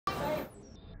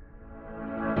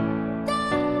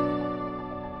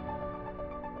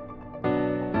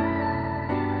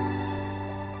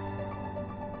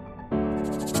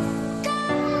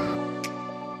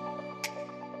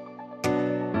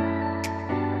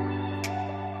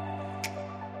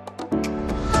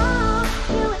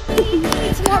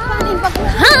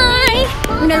Hi!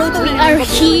 We are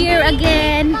here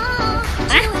again.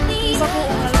 Ah?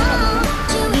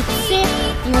 Bitsit.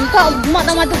 Yung ka,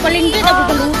 ugma-tama ito palingkit.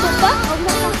 Nagpapaluto pa.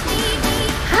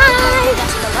 Hi!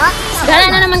 Gala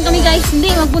na naman kami guys.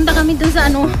 Hindi, magpunta kami dun sa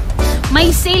ano.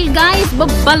 May sale guys.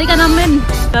 Babalik ka namin.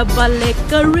 Babalik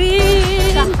ka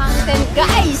rin. Sa Hangten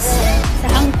guys. Sa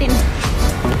Hangten.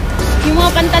 Yung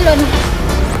mga pantalon.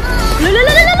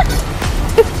 Lalalala.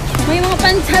 May mga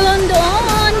pantalon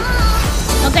doon.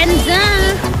 Maganda.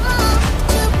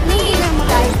 Hindi na mo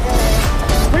guys.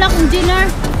 Wala akong dinner.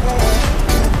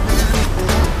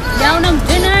 Hindi ako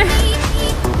nag-dinner.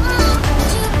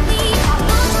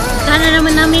 Sana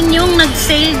naman namin yung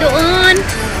nag-sale doon.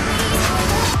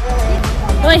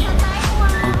 Uy,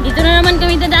 dito na naman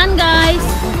kami dadaan guys.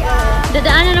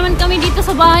 Dadaan na naman kami dito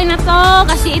sa bahay na to.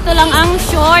 Kasi ito lang ang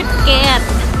shortcut.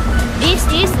 This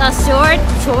is a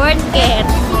shortcut.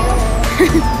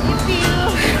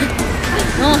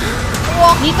 No,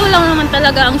 dito lang naman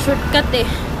talaga ang shortcut eh.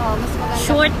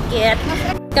 Shortcut.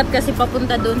 Shortcut kasi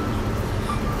papunta dun.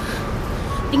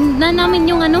 Tingnan namin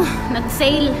yung ano,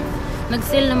 nag-sale.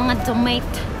 Nag-sale ng mga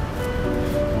tomato.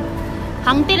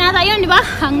 Hangten ata yun, di ba?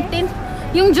 Hangten.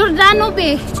 Yung Giordano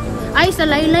be. Ay, sa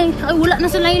Laylay. Ay, wala na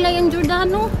sa Laylay ang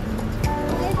Giordano.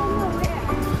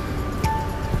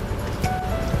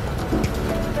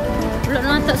 Wala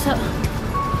na ata sa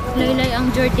Laylay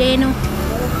ang Giordano.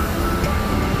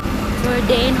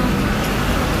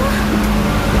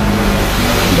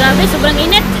 Grabe, sobrang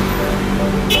init.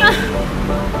 Ah.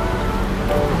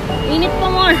 Init pa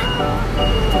more.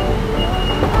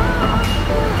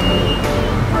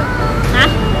 Ha?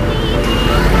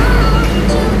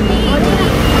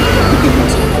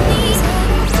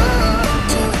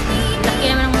 Laki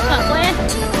naman ang mukha ko eh.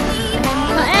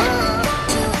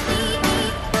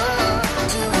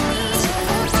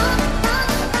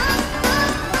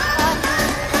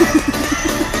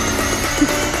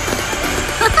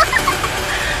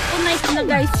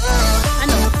 Guys,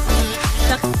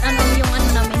 ano yung ano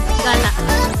namin, gala.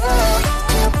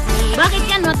 Bakit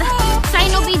yan?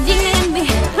 Sign of aging na yan, be.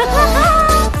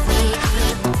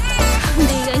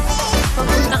 Hindi guys,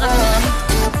 papunta kami na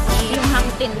yung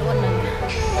Hangten doon na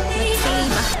nag-sale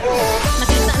ba.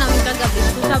 Nakita namin kagabi.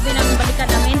 So sabi namin balikan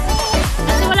namin.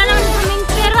 Kasi wala naman kaming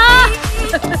pera.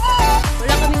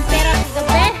 Wala kaming pera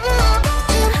kagabi.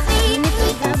 Init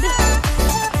eh, gabi.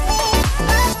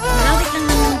 Malawit lang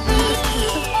naman.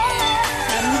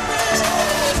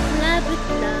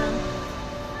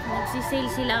 Nagsisale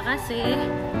sila kasi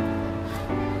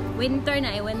winter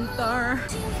na eh, winter.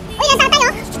 Uy, nasa tayo?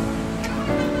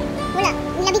 Wala,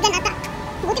 nilabigan ata.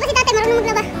 Buti pa si tatay, marunong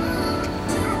maglaba.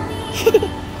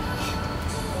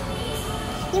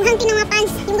 Yung Hangten ng mga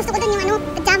pants, yung gusto ko dun yung ano,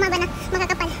 pajama ba na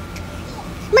makakapal.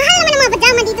 Mahal naman ang mga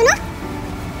pajama dito, no?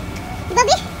 Diba,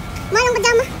 Bi? Mahal ang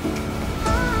pajama.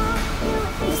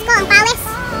 Diyos ko, ang pawis.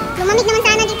 Lumamig naman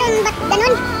sana dito, ba't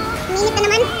ganun? Minit na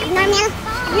naman,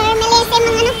 abnormalism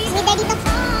ang ano, weather dito.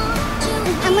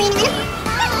 Amoy ng ano,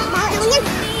 baho ng unyan.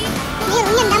 May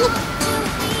unyan, dami.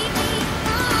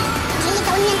 Mahilig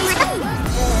ka unyan kumato.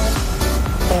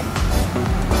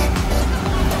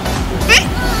 Ha?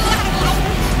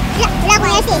 Wala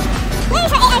akong RC. Where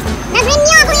is your ARC?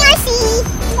 Nag-renew ako yung RC.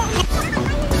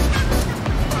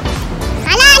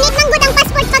 Hala, anit mang good ang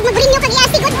passport pag mag-renew kag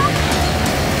ARC good.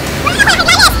 Wala ako yung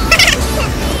kagalit.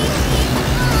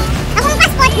 Akong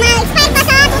passport ma-expire pa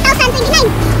sa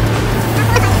 2029.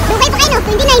 Dugay pa kayo no?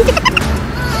 29. Di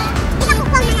ba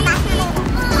kukwang na ba?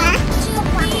 Ha?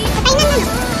 Patay na no?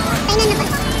 Patay na ba?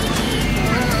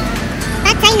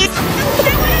 Patay na.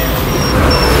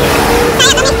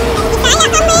 Bisaya kami! Bisaya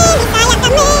kami! Bisaya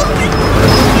kami!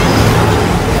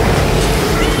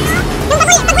 Yung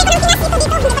bagoy ko ng Pinas dito dito. Hindi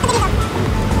pa ito dito.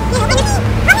 How many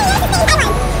years is in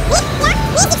Taiwan?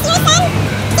 Me 6 years and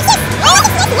 6 years.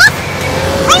 Almost 6 years, yes!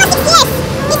 Almost 6 years!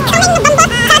 He's coming November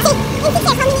 30. In 6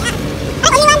 years, how many?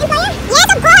 Only one employer? Yes,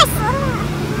 of course!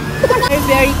 They're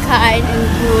very kind and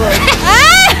good.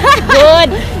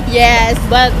 Good! Yes,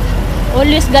 but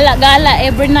always gala-gala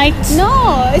every night.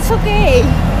 No, it's okay.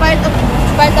 Part of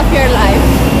your life.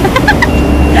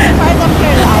 Part of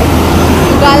your life.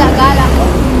 Gala-gala.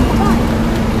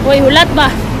 Uy, hulat ba?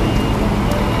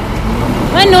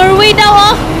 Ay, Norway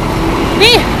daw oh!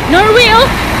 Be, Norway oh!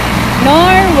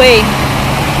 Norway!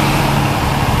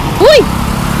 Uy!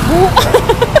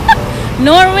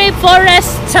 Norway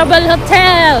Forest Travel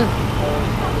Hotel!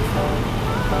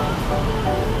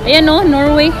 Ayan oh,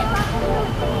 Norway.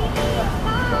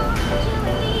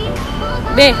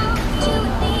 Be,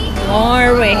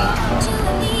 Norway.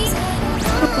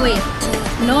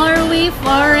 Norway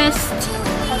Forest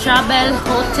Travel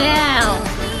Hotel.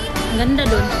 Ang ganda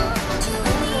dun.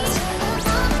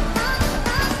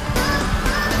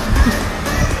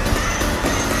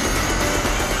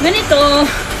 Ganito,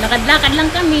 lakad-lakad lang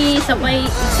kami, sabay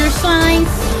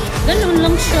exercise. Ganun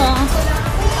lang siya.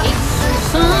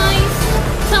 Exercise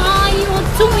tayo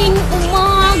tuwing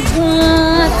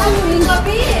umaga, tuwing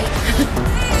gabi.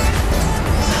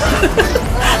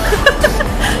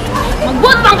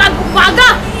 Magbuot pang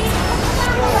kag-umaga!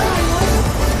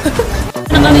 Dito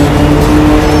na kami.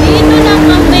 Dito na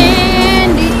kami.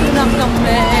 Dito na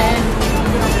kami.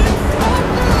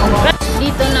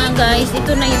 Dito na guys.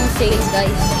 Ito na yung sale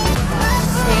guys.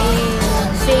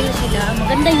 Sale sila.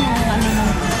 Maganda yung ano ng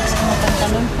mga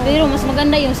pantalon. Pero mas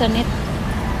maganda yung sa net.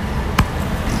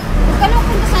 Kano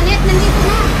kung sa net, nandito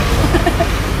na.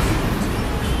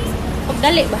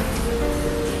 Pagdali ba?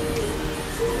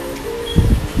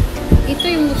 Ito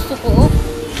yung gusto ko.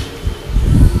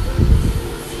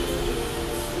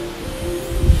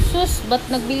 Sus, ba't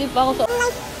nagbili pa ako sa... Nagbili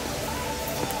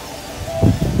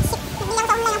ako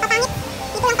sa online, ang papangit.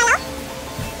 Dito lang pala, oh.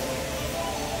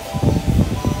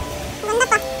 Maganda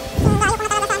pa. Ayaw ko na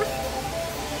talaga sa ano.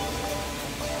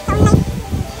 Sa online.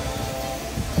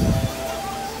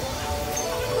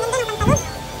 Maganda ng pantalon.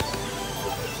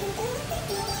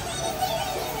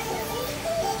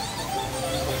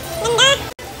 Ganda.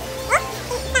 Oh,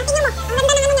 tingnan mo. Ang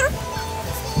ganda ng ano niya, oh.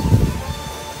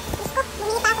 Diyos ko,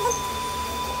 bumili pa ako dun.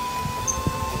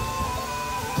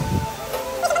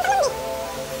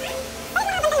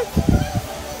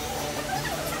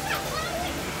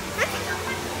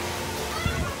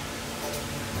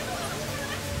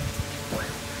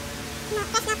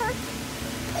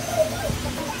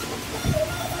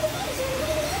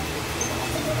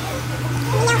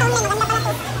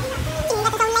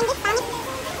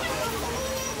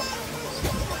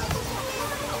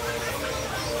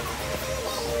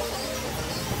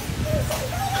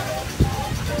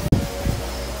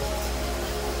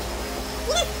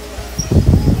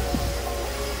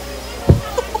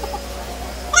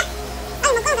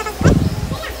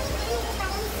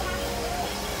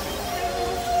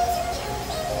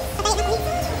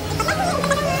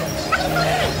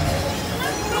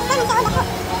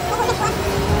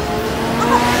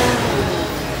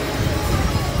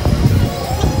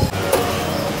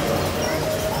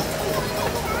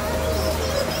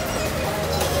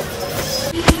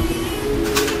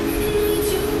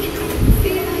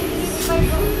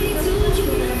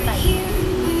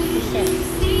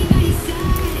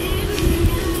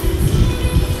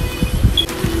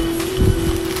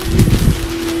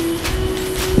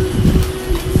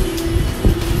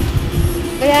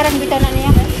 Bayaran bitaw na niya.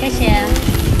 Kasi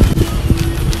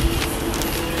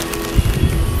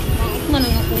bakit man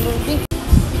ang kulor di?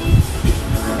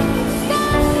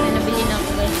 May nabili na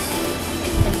ako guys.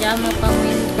 Pajama pang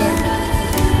winter.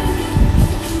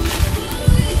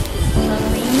 Pang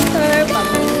winter, pang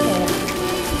winter.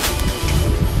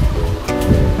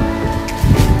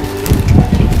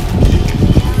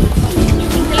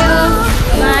 Thank you.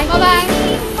 Bye. Bye-bye.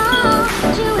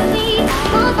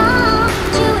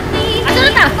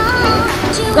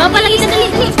 Gwapa lagi sa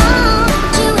dali-dali.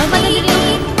 Gwapa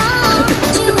dali-dali.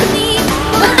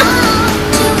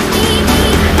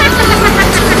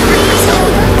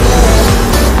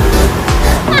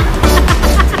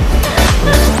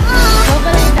 Gwapa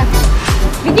lagi ta.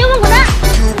 Video mo guna.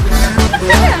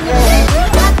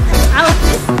 Aw.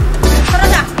 Para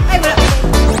na. Ay wala.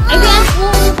 Ay di ako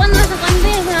upan na sa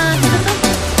kande sa to.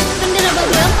 Kande na ba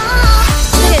diya?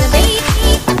 Sige na ba?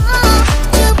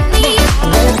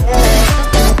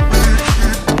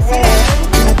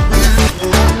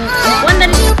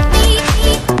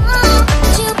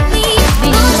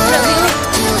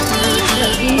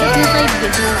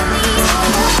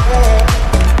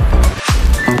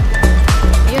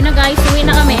 Ayun na guys, uwi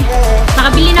na kami.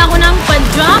 Nakabili na ako ng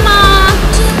pajama.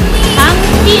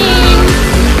 Hangten.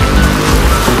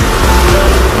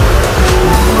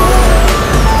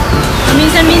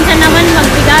 Minsan-minsan naman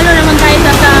magregalo naman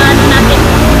tayo sa ano natin.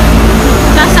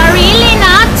 Sa sarili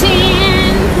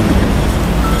natin.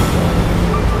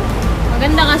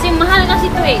 Maganda kasi, mahal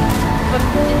kasi ito eh. Pag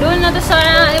doon na to sa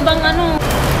ibang ano.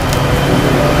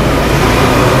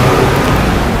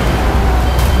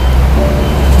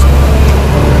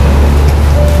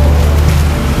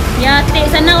 Yate,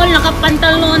 sana all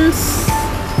nakapantalons.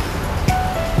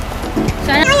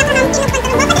 Sana... Ayaw ko ng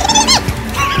pantalon.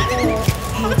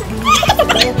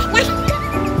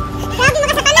 Grabe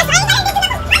makasatalas. Ay, dito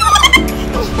na ako.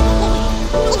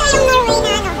 Ito yung Norway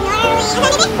na ano. Norway.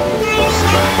 Ano nito? Norway na.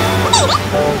 Okay, okay.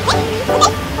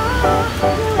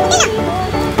 Okay lang.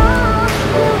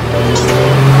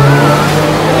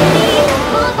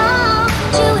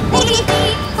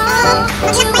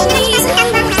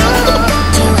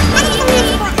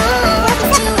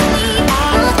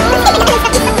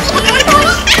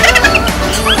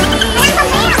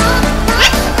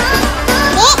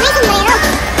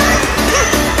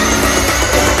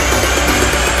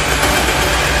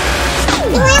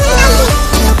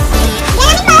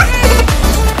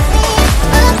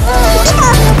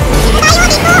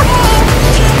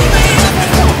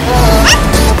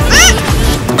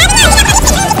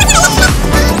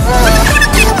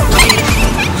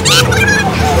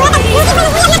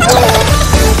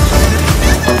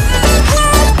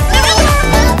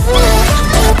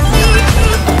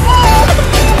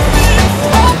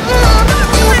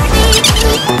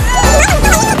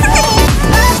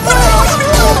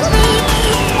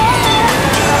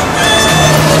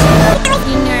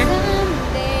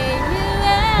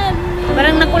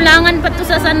 Parang nakulangan pa to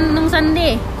sa nung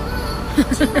Sunday.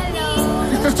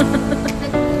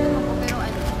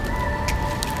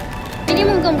 Hindi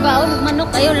mong kamkaon, manok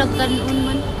kayo, lagkanon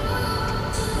man.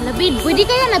 Labid, pwede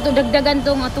kaya na to dagdagan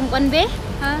tong atong panbe?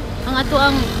 Ha? Ang ato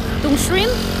ang tong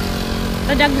shrimp?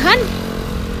 Kadaghan?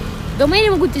 Gamay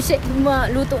na magod siya,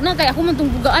 maluto na, kaya ako man tong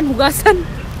bugaan, hugasan.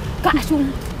 Kaasong,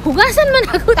 hugasan man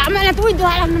ako. Tama na to,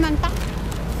 duha lang naman ta.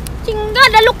 Singga,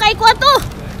 dalok kay ko ato.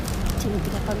 Sino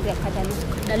pinapagbiyak ka dalok?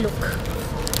 Dalok.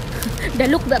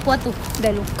 Dalok ba ko ato?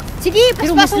 Dalok. Sige,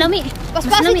 Pero mas lami.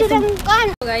 Paspasin ito lang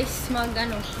kan. Guys,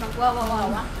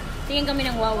 magwawa-wawa. Tingin kami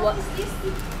ng wawa.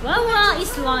 Wawa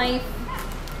is life.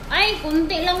 Ay,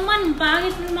 kunti lang man.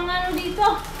 Pangit ng mga ano dito.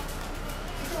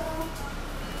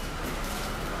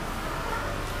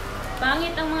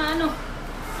 Pangit ang mga ano.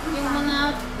 Yung mga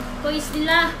toys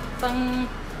nila.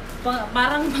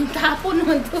 Parang pangtapon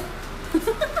naman to.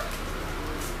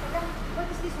 What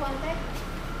is this one type?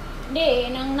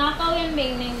 Hindi, nang nakaw yan,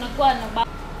 Beng. Nang nagkuhan.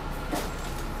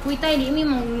 Uy tayo, di may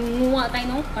mangunguha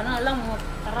tayo, no? Kana lang, mga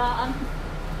taraan.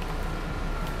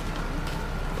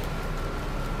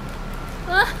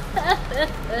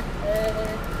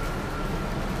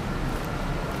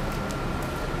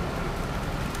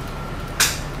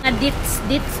 Dits.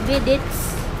 Dito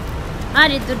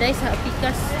dahil sa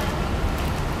Apikas.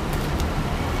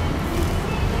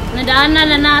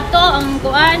 Nadaanan na nato ang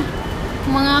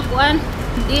mga kuan,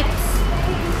 dits.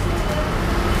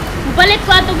 Mupalit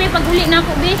ko ato, be, pag uli na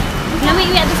ako, be. Lami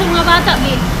iya to sa mga bata,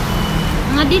 be.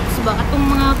 Mga dits ba? Katong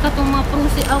mga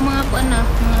prusi, mga kuan na.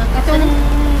 Mga Katong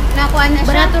nakuha na siya.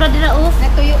 barato ra dira, oh.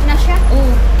 Natuyo na siya.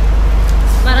 Oh.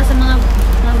 Para sa mga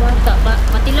bata,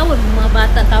 patilawon mga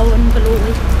bata tawon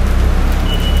paluoy.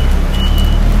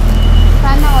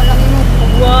 Sana walang inupo.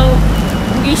 Wow.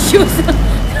 Gisius.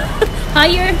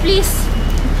 Higher, please.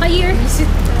 Higher.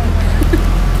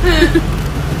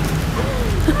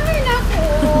 Ay,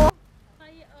 naku.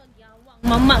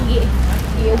 Mama,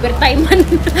 overtime man.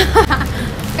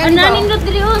 Ananin dot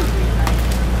diri, oh.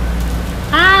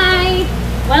 Hi.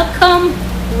 Welcome.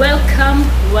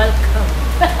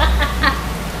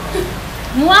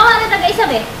 Muwawa na taga isa,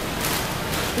 be.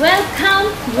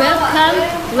 Welcome.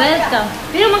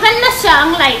 Pero maganda siya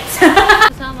ang lights.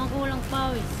 Kasama ko lang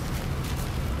pawis.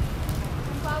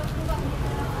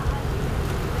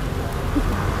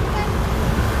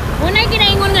 Unay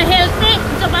kinaingon nga healthy.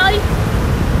 Sa pawis.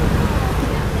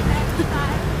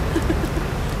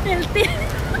 Healthy.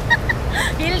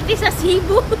 Healthy sa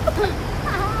Cebu.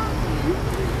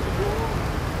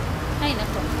 Ay,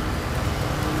 nako.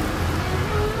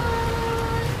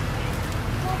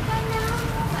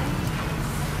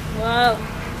 Wow.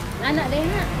 Anak deh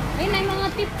na. Ay, na mga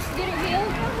tips diri biyo.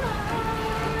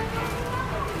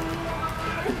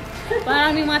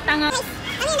 Parang may mga tanga.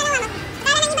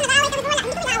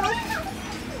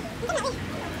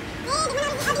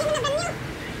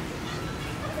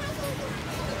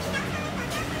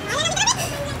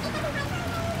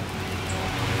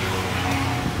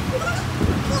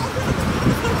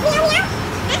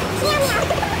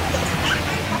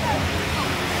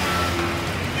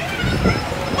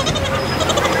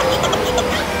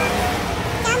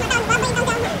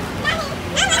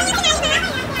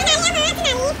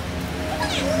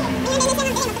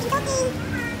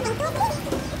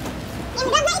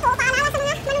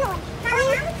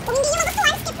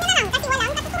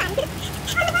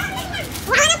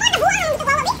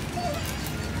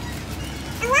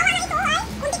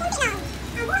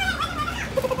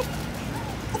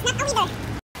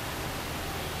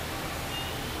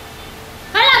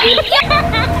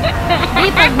 Di,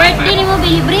 pag birthday ni mo,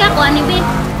 bilibre ako, ani, be?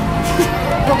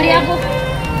 Libre ako.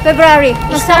 February.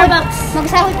 Starbucks.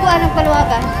 Magsahod ko anong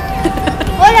paluwagan.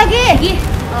 O, lagi. Sige.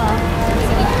 Oo.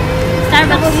 Sige.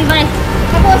 Starbucks. Bye.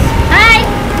 Tapos, Hi!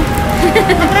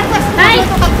 mag-request Hi. na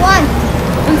ito kapuan.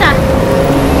 Unsa?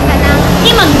 Kanang,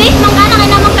 Di, mag-date man ka na kay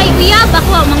naman kay uyab.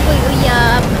 Ako, man ko'y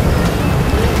uyab.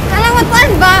 kanang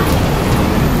magpuan ba?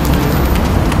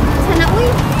 Sana, uy.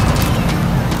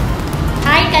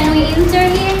 Hi, can we enter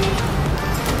here?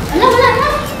 Wala na.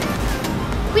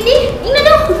 Pwede, ingna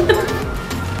daw.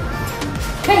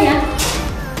 Kaya?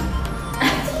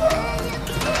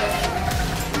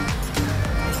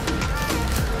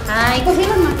 Hi. Kasi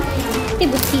naman.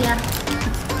 Tibot siya.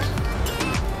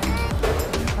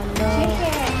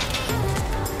 Sige.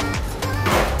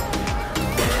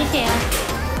 Sige.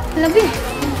 Labi.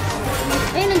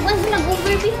 Ay,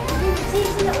 nag-overbid. Sige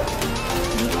sila.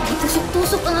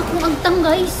 Tusok-tusok ang akong agtang,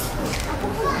 guys. Ako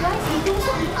po, guys.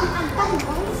 Itusok ang agpang,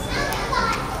 guys.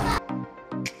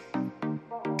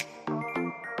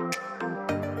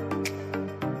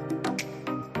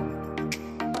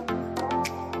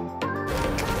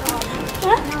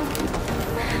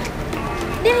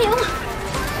 Dili, oh.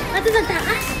 Ato sa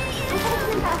taas.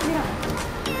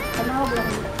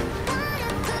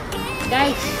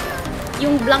 Guys,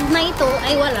 yung vlog na ito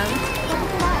ay walang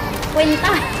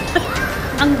kwenta.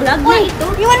 Ang vlog na ito.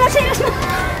 Iwan mo siya.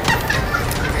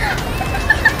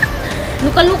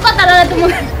 Luka-luka talaga ito.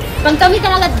 Pag kami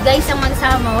talaga guys ang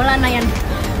magsama, wala na yan.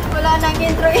 Wala nang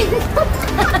intro.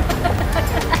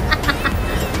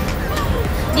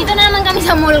 Dito na naman kami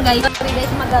sa mall guys. Sorry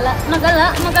guys, magala.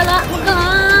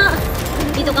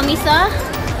 Dito kami sa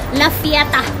La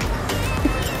Fiesta.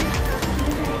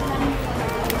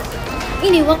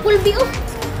 Ini waffle bi oh.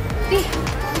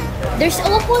 There's a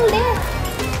waffle there.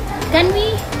 Can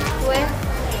we? Where?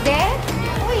 There?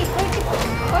 Uy,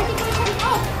 40%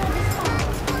 off.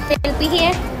 Selfie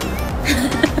here.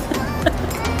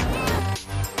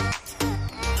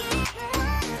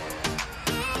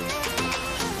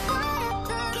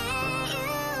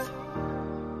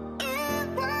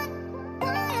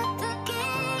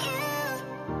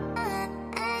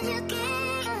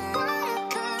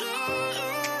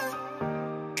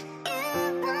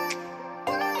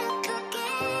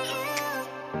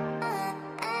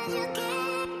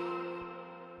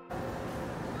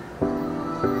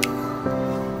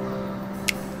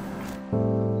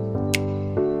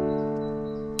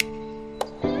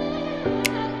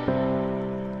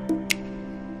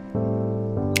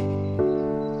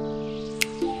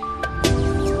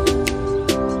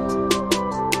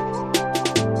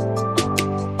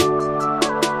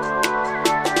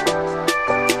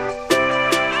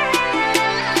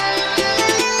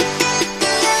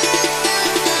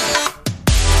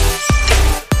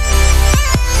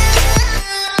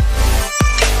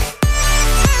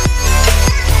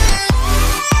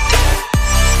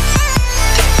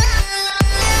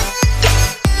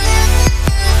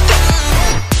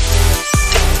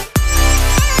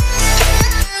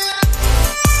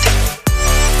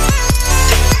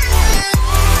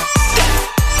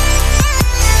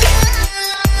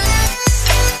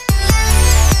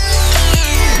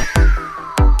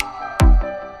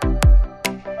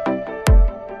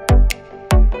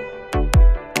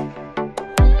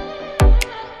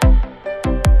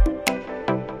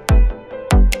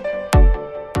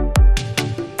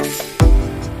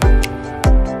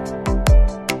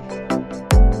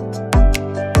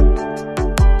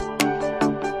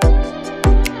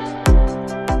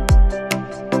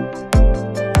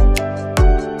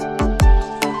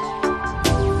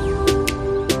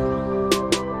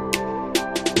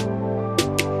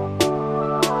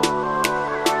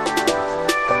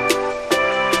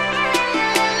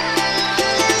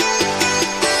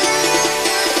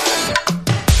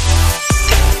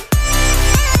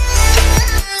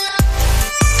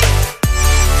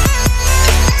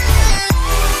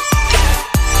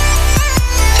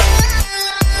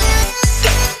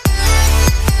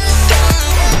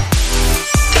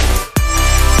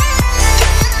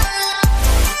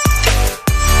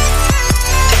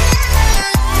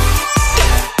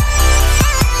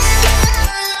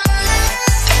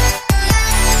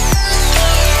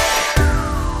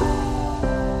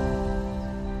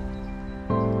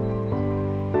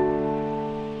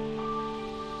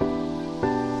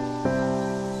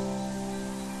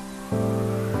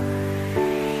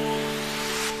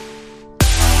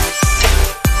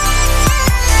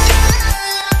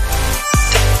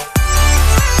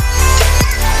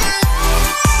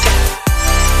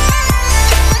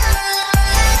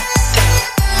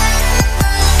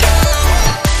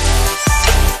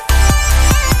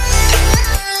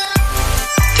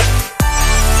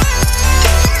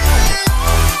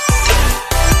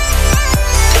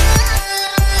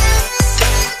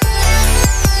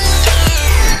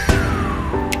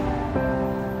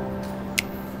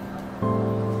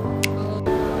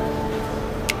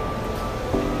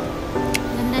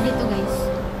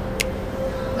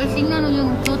 Tingnan mo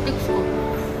yung Chotex ko.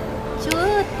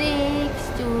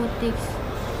 Chotex.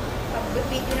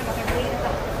 Pag-video na makabili na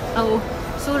ito. Oo.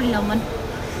 Sorry naman.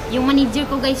 Yung manager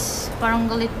ko guys, parang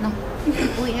galit na.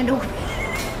 Uy, ano?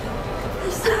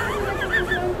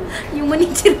 Yung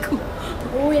manager ko.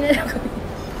 Uy, na ako.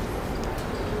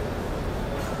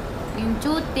 Yung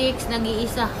Chotex,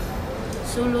 nag-iisa.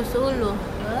 Sulo-sulo.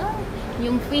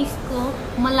 Yung face ko,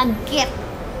 malagkit.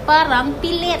 Parang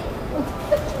pilit.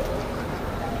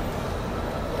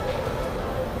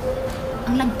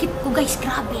 Ang lagkit ko guys,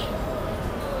 grabe.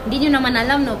 Hindi nyo naman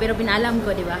alam no, pero pinaalam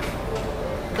ko, di ba?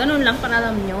 Ganun lang para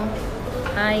alam nyo.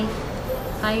 Hi.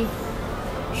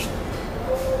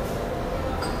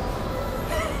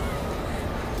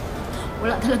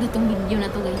 Wala talaga itong video na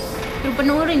to guys. Pero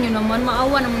panoorin nyo naman,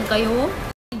 maawa naman kayo.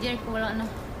 Manager ko wala na.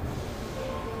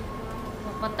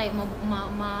 Patay,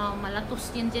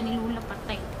 malatos yan dyan ni Lula,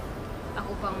 patay.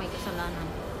 Ako pang may kasalanan.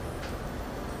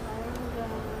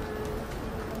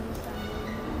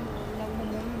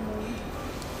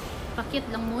 Pakyut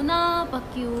lang muna,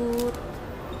 pakyut.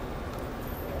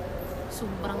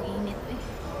 Sobrang init eh.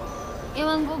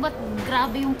 Ewan ko ba't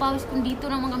grabe yung pawis kung dito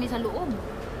naman kami sa loob.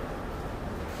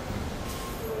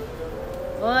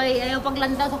 Oy, ayaw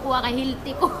paglantaw sa kuha kay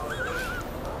Hilti ko.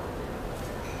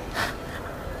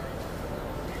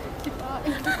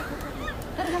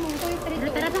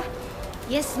 Tara.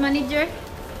 Yes, manager.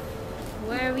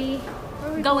 Where are we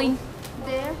going?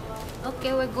 There.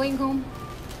 Okay, we're going home.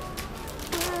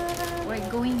 We're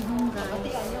going home, guys.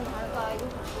 Kabatian yung mahal kayo.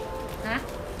 Ha?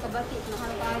 Kabati,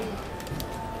 mahal kayo.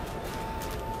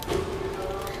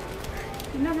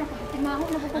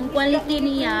 Ang quality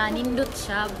niya, nindot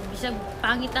siya. Bisag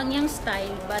pangit ang yung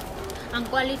style, but ang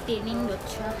quality, nindot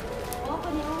siya. Oo,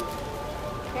 kanyo.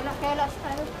 Kela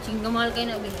style. Singga mahal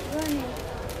kayo na, be.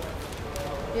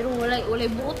 Pero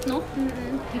walay buot, no?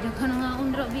 Hidag ka na nga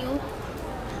akong drabi, oh.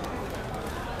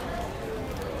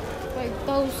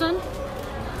 5,000?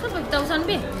 Saan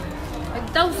 5,000, be?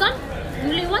 5,000?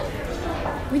 Only one?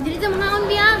 Uy, dito mga on,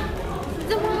 be, ah.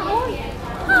 Dito mga on.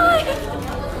 Ay!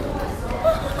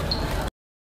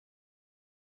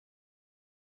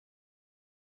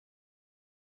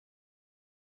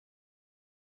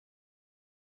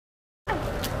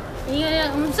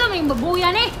 Iya, unsa may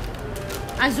babuyan eh?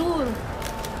 Azur.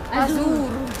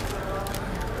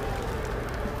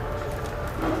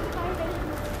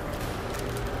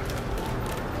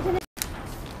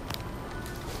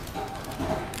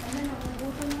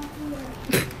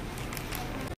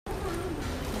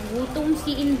 Nagutom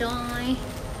si Inday.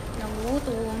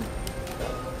 Nagutom.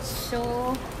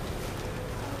 So,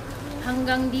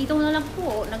 hanggang dito na lang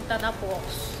po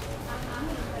nagtatapos.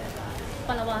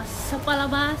 Palabas.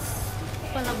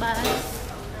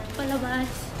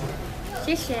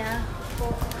 Shishya.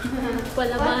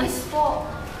 Palabas.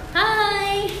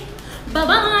 Hi!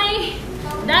 Bye-bye!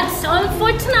 That's all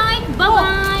for tonight.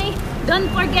 Bye-bye!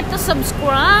 Don't forget to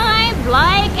subscribe,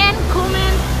 like, and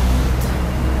comment.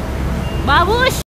 Babush!